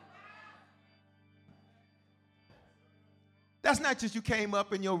 That's not just you came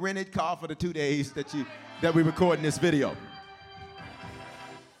up in your rented car for the 2 days that we recording this video.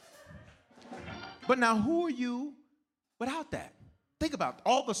 But now who are you without that? Think about it.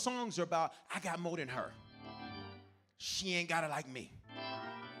 All the songs are about, I got more than her. She ain't got it like me.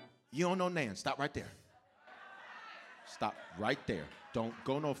 You don't know Nan. Stop right there. Stop right there. Don't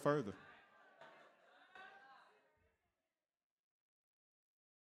go no further.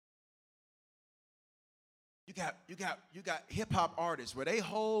 You got hip hop artists where their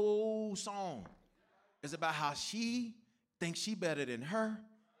whole song is about how she thinks she better than her,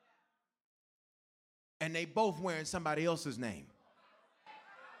 and they both wearing somebody else's name.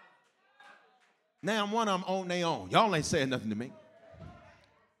 Now one of them on their own. Y'all ain't saying nothing to me.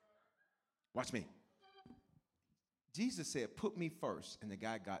 Watch me. Jesus said, put me first, and the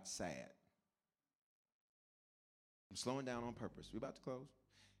guy got sad. I'm slowing down on purpose. We're about to close.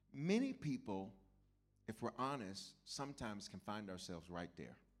 Many people, if we're honest, sometimes can find ourselves right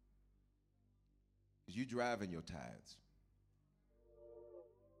there. Because you driving your tithes.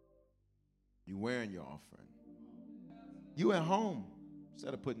 You wearing your offering. You at home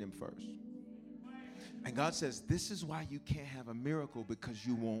instead of putting him first. And God says, this is why you can't have a miracle, because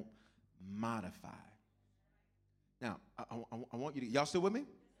you won't modify. Now, I want you to, y'all still with me?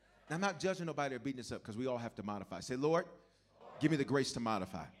 Now, I'm not judging nobody or beating us up, because we all have to modify. Say, Lord, give me the grace to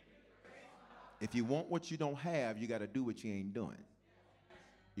modify. If you want what you don't have, you got to do what you ain't doing.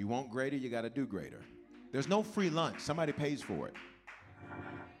 You want greater, you got to do greater. There's no free lunch. Somebody pays for it.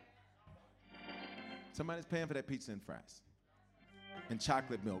 Somebody's paying for that pizza and fries and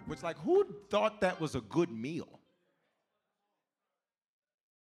chocolate milk, which, like, who thought that was a good meal?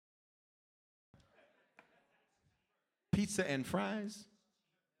 Pizza and fries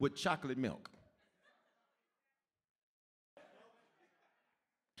with chocolate milk.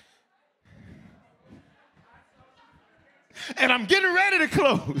 And I'm getting ready to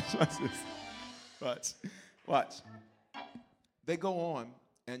close. Watch this. Watch. They go on,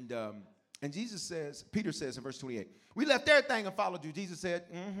 and Jesus says, Peter says in verse 28, we left everything and followed you. Jesus said,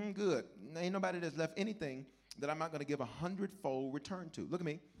 good. Ain't nobody that's left anything that I'm not going to give 100-fold return to. Look at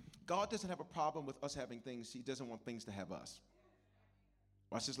me. God doesn't have a problem with us having things. He doesn't want things to have us.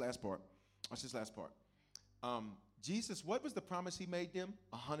 Watch this last part. Jesus, what was the promise he made them?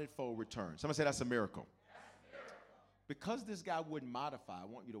 100-fold return. Somebody say that's a miracle. Because this guy wouldn't modify, I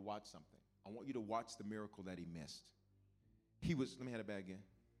want you to watch something. I want you to watch the miracle that he missed. He was, let me have it back again.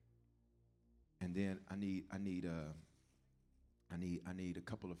 And then I need a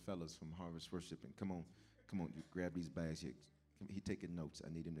couple of fellas from Harvest Worship. And come on, you grab these bags here. He taking notes. I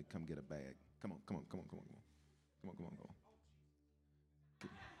need him to come get a bag. Come on, go.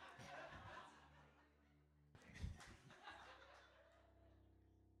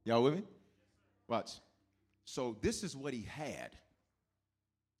 Y'all with me? Watch. So this is what he had.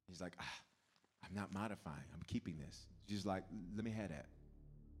 He's like, I'm not modifying. I'm keeping this. She's like, let me have that.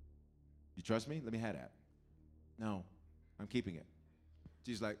 You trust me? Let me have that. No, I'm keeping it.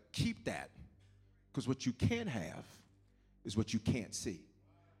 She's like, keep that. Because what you can't have is what you can't see.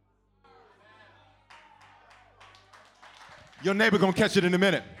 Your neighbor gonna catch it in a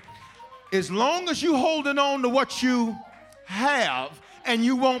minute. As long as you holding on to what you have, and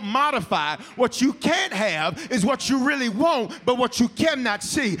you won't modify. What you can't have is what you really want, but what you cannot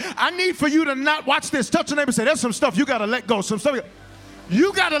see. I need for you to not watch this. Touch your neighbor and say, there's some stuff you got to let go. Some stuff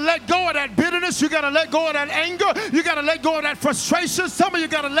you got to let go of that bitterness. You got to let go of that anger. You got to let go of that frustration. Some of you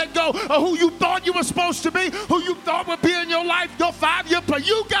got to let go of who you thought you were supposed to be, who you thought would be in your life, your 5-year plan.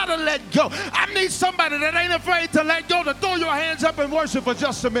 You got to let go. I need somebody that ain't afraid to let go, to throw your hands up and worship for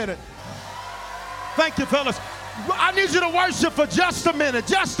just a minute. Thank you, fellas. I need you to worship for just a minute.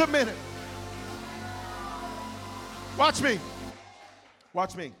 Watch me.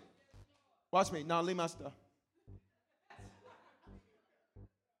 Now leave my stuff.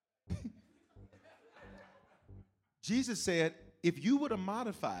 Jesus said, if you would have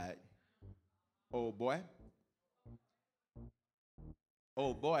modified, old boy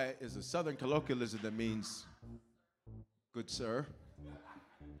is a southern colloquialism that means good sir.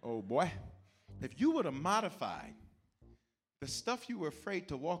 Oh boy. If you would have modified the stuff you were afraid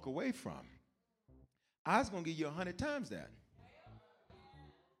to walk away from, I was going to give you 100 times that.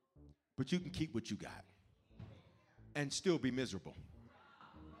 But you can keep what you got and still be miserable.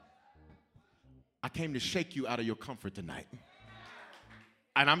 I came to shake you out of your comfort tonight.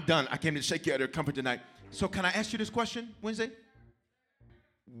 And I'm done. I came to shake you out of your comfort tonight. So can I ask you this question, Wednesday?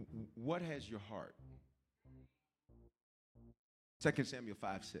 What has your heart? 2 Samuel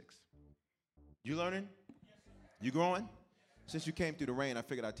 5:6. You learning? You growing? Since you came through the rain, I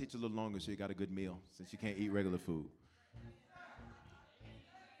figured I'd teach you a little longer so you got a good meal, since you can't eat regular food.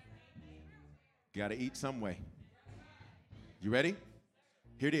 You got to eat some way. You ready?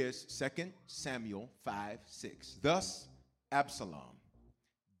 Here it is, 2 Samuel 5:6. Thus Absalom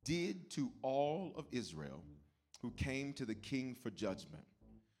did to all of Israel who came to the king for judgment.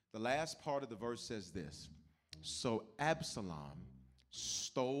 The last part of the verse says this. So Absalom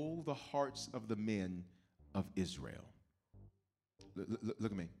stole the hearts of the men of Israel. Look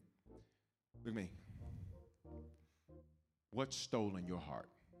at me. Look at me. What's stolen your heart?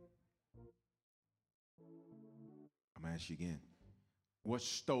 I'm going to ask you again. What's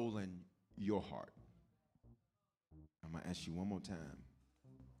stolen your heart? I'm going to ask you one more time.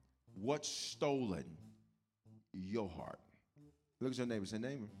 What's stolen your heart? Look at your neighbor. Say,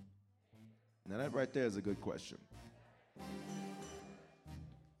 neighbor. Now that right there is a good question.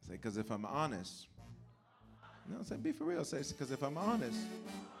 Say, because if I'm honest, no, say, be for real. Say, because if I'm honest,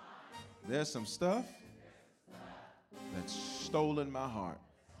 there's some stuff that's stolen my heart.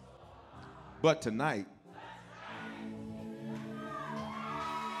 But tonight,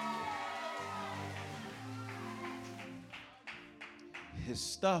 his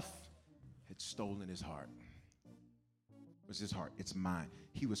stuff had stolen his heart. What's his heart? It's mine.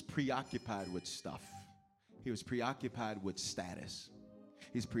 He was preoccupied with stuff. He was preoccupied with status.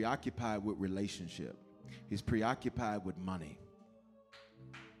 He's preoccupied with relationship. He's preoccupied with money.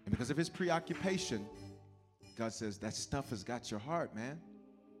 And because of his preoccupation, God says, that stuff has got your heart, man.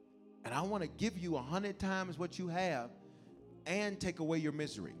 And I want to give you 100 times what you have and take away your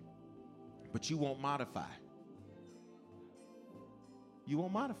misery. But you won't modify. You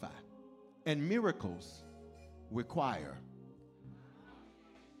won't modify. And miracles require.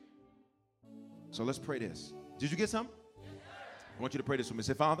 So let's pray this. Did you get something? I want you to pray this with me.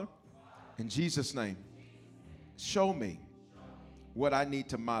 Say, Father, in Jesus' name, show me what I need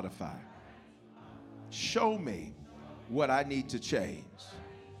to modify. Show me what I need to change.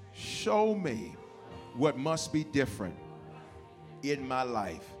 Show me what must be different in my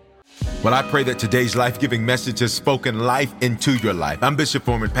life. Well, I pray that today's life-giving message has spoken life into your life. I'm Bishop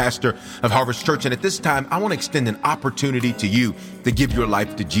Foreman, pastor of Harvest Church, and at this time, I want to extend an opportunity to you to give your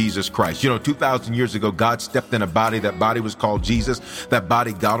life to Jesus Christ. 2,000 years ago, God stepped in a body. That body was called Jesus. That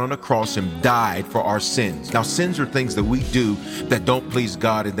body got on a cross and died for our sins. Now, sins are things that we do that don't please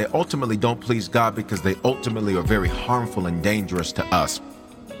God, and they ultimately don't please God because they ultimately are very harmful and dangerous to us.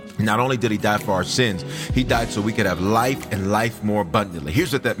 Not only did he die for our sins, he died so we could have life and life more abundantly.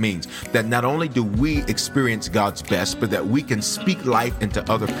 Here's what that means, that not only do we experience God's best, but that we can speak life into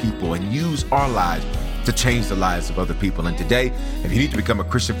other people and use our lives to change the lives of other people. And today, if you need to become a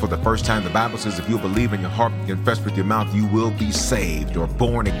Christian for the first time, the Bible says if you believe in your heart and confess with your mouth, you will be saved or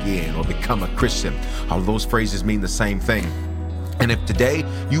born again or become a Christian. All those phrases mean the same thing. And if today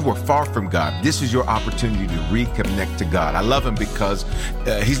you were far from God, this is your opportunity to reconnect to God. I love him because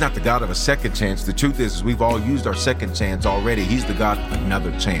he's not the God of a second chance. The truth is we've all used our second chance already. He's the God of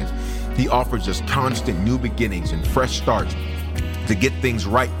another chance. He offers us constant new beginnings and fresh starts to get things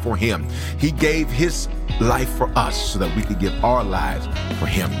right for him. He gave his life for us so that we could give our lives for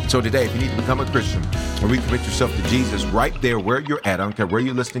him. So today, if you need to become a Christian or recommit yourself to Jesus right there where you're at, I don't care where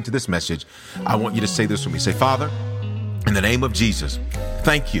you're listening to this message, I want you to say this with me. Say, Father, in the name of Jesus,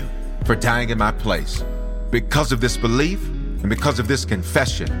 thank you for dying in my place. Because of this belief and because of this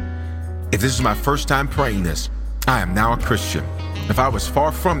confession, if this is my first time praying this, I am now a Christian. If I was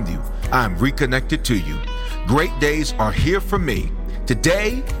far from you, I am reconnected to you. Great days are here for me.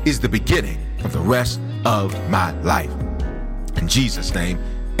 Today is the beginning of the rest of my life. In Jesus' name,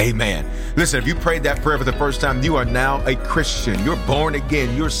 amen. Listen, if you prayed that prayer for the first time, you are now a Christian. You're born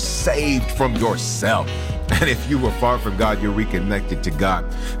again. You're saved from yourself. And if you were far from God, you're reconnected to God.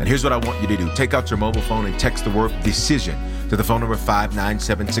 And here's what I want you to do. Take out your mobile phone and text the word decision to the phone number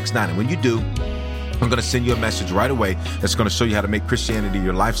 59769. And when you do, I'm going to send you a message right away that's going to show you how to make Christianity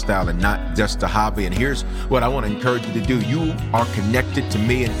your lifestyle and not just a hobby. And here's what I want to encourage you to do. You are connected to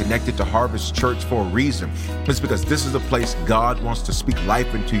me and connected to Harvest Church for a reason. It's because this is the place God wants to speak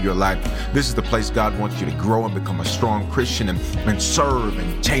life into your life. This is the place God wants you to grow and become a strong Christian and serve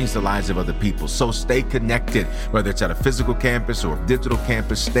and change the lives of other people. So stay connected, whether it's at a physical campus or a digital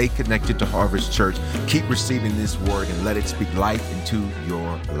campus. Stay connected to Harvest Church. Keep receiving this word and let it speak life into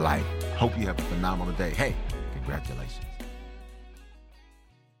your life. Hope you have a phenomenal day. Hey, congratulations.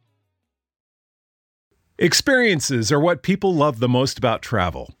 Experiences are what people love the most about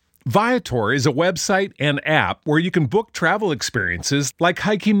travel. Viator is a website and app where you can book travel experiences like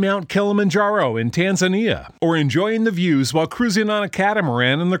hiking Mount Kilimanjaro in Tanzania or enjoying the views while cruising on a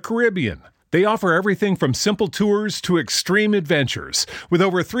catamaran in the Caribbean. They offer everything from simple tours to extreme adventures. With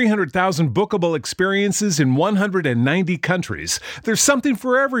over 300,000 bookable experiences in 190 countries, there's something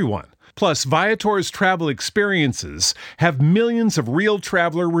for everyone. Plus, Viator's travel experiences have millions of real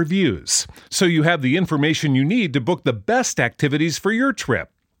traveler reviews, so you have the information you need to book the best activities for your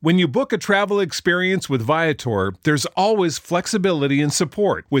trip. When you book a travel experience with Viator, there's always flexibility and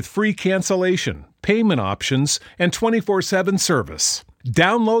support with free cancellation, payment options, and 24/7 service.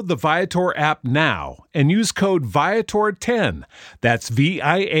 Download the Viator app now and use code Viator10. That's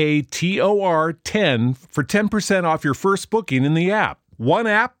Viator 10 for 10% off your first booking in the app. One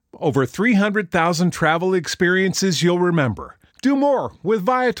app, over 300,000 travel experiences you'll remember. Do more with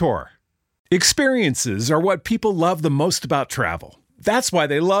Viator. Experiences are what people love the most about travel. That's why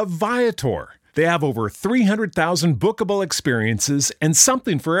they love Viator. They have over 300,000 bookable experiences and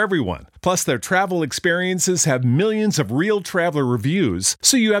something for everyone. Plus, their travel experiences have millions of real traveler reviews,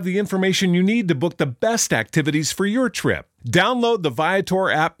 so you have the information you need to book the best activities for your trip. Download the Viator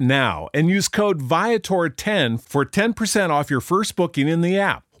app now and use code Viator10 for 10% off your first booking in the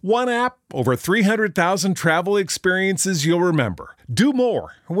app. One app, over 300,000 travel experiences you'll remember. Do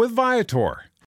more with Viator.